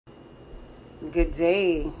Good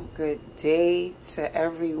day. Good day to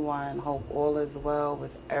everyone. Hope all is well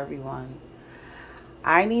with everyone.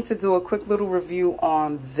 I need to do a quick little review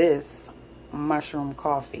on this mushroom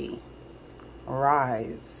coffee,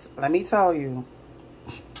 RYZE. Let me tell you,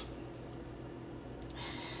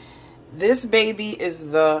 this baby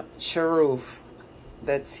is the truth.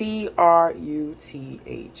 The TRUTH,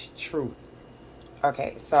 truth.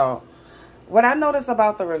 Okay, so what I noticed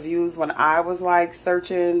about the reviews when I was like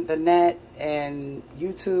searching the net and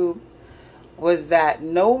YouTube was that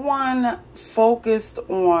no one focused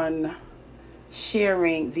on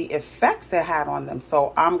sharing the effects it had on them.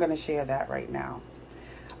 So I'm going to share that right now.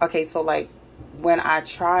 Okay, so like when I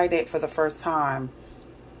tried it for the first time,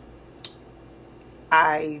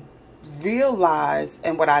 I realized,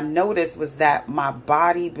 and what I noticed was that my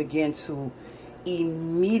body began to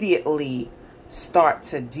immediately start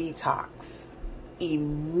to detox.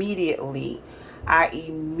 Immediately. I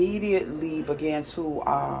immediately began to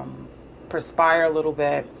perspire a little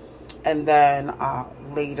bit, and then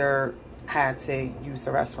later had to use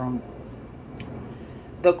the restroom.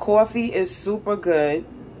 The coffee is super good.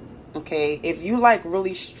 Okay, if you like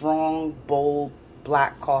really strong, bold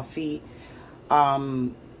black coffee,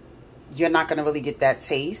 you're not going to really get that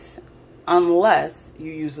taste unless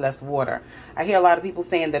you use less water. I hear a lot of people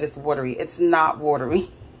saying that it's watery. It's not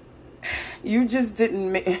watery. You just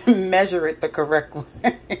didn't measure it the correct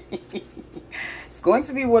way. It's going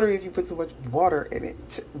to be watery if you put too much water in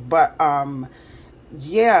it. But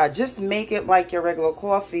yeah, just make it like your regular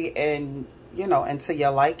coffee, and you know, and to your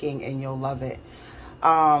liking, and you'll love it.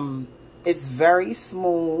 It's very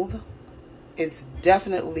smooth. It's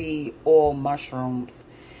definitely all mushrooms,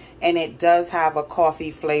 and it does have a coffee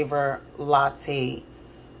flavor latte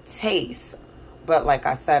taste. But like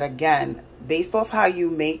I said, again, based off how you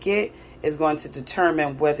make it is going to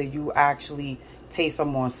determine whether you actually taste a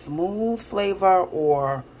more smooth flavor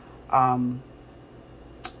or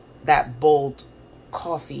that bold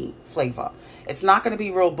coffee flavor. It's not going to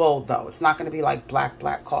be real bold though. It's not going to be like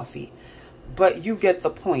black coffee. But you get the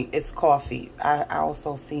point. It's coffee. I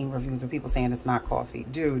also seen reviews of people saying it's not coffee.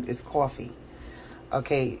 Dude, it's coffee.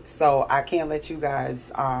 Okay, so I can't let you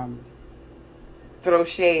guys throw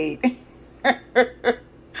shade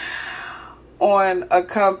on a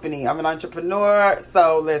company. I'm an entrepreneur,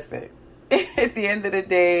 so listen. At the end of the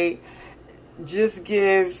day, just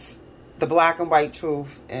give the black and white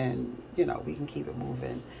truth, and you know, we can keep it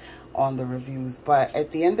moving on the reviews. But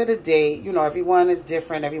at the end of the day, you know, everyone is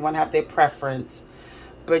different. Everyone have their preference,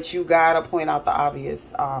 but you gotta point out the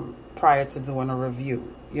obvious prior to doing a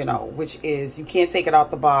review, you know, which is you can't take it out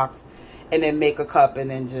the box and then make a cup and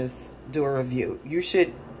then just do a review. You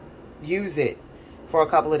should use it for a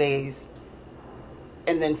couple of days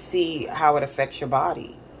and then see how it affects your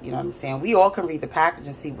body. You know what I'm saying? We all can read the package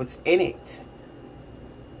and see what's in it.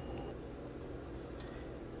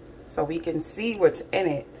 So we can see what's in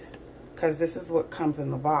it, because this is what comes in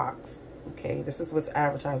the box. Okay, this is what's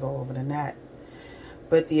advertised all over the net.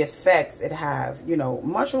 But the effects it have, you know,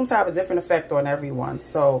 mushrooms have a different effect on everyone.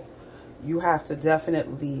 So you have to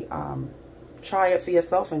definitely try it for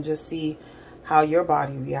yourself and just see how your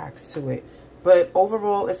body reacts to it. But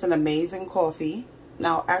overall, it's an amazing coffee.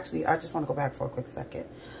 Now, actually, I just want to go back for a quick second.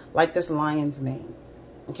 Like this lion's mane.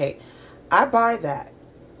 Okay, I buy that.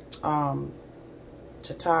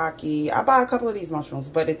 Shiitake. I buy a couple of these mushrooms.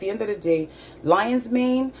 But at the end of the day, lion's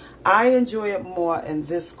mane, I enjoy it more in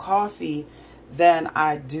this coffee than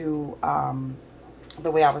I do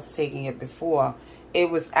the way I was taking it before. It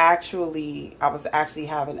was actually, I was actually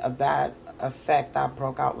having a bad effect. I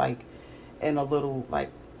broke out like in a little like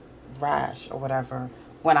rash or whatever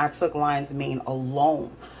when I took lion's mane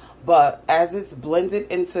alone. But as it's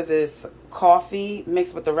blended into this coffee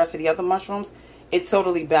mixed with the rest of the other mushrooms, it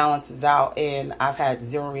totally balances out, and I've had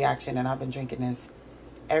zero reaction, and I've been drinking this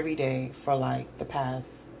every day for like the past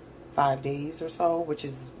 5 days or so, which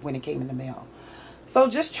is when it came in the mail. So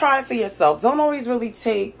just try it for yourself. Don't always really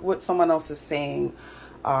take what someone else is saying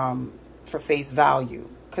for face value,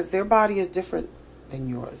 because their body is different than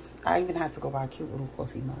yours. I even had to go buy a cute little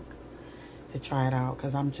coffee mug to try it out,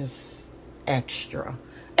 because I'm just extra.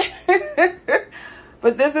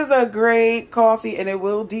 But this is a great coffee, and it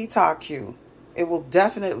will detox you. It will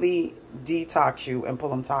definitely detox you and pull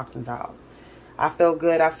them toxins out. I feel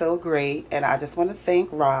good. I feel great. And I just want to thank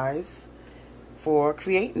RYZE for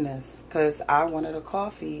creating this, because I wanted a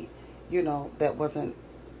coffee, you know, that wasn't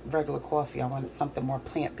regular coffee. I wanted something more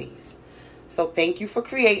plant-based. So thank you for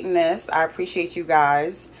creating this. I appreciate you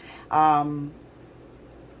guys. And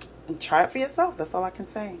try it for yourself. That's all I can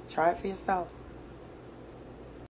say. Try it for yourself.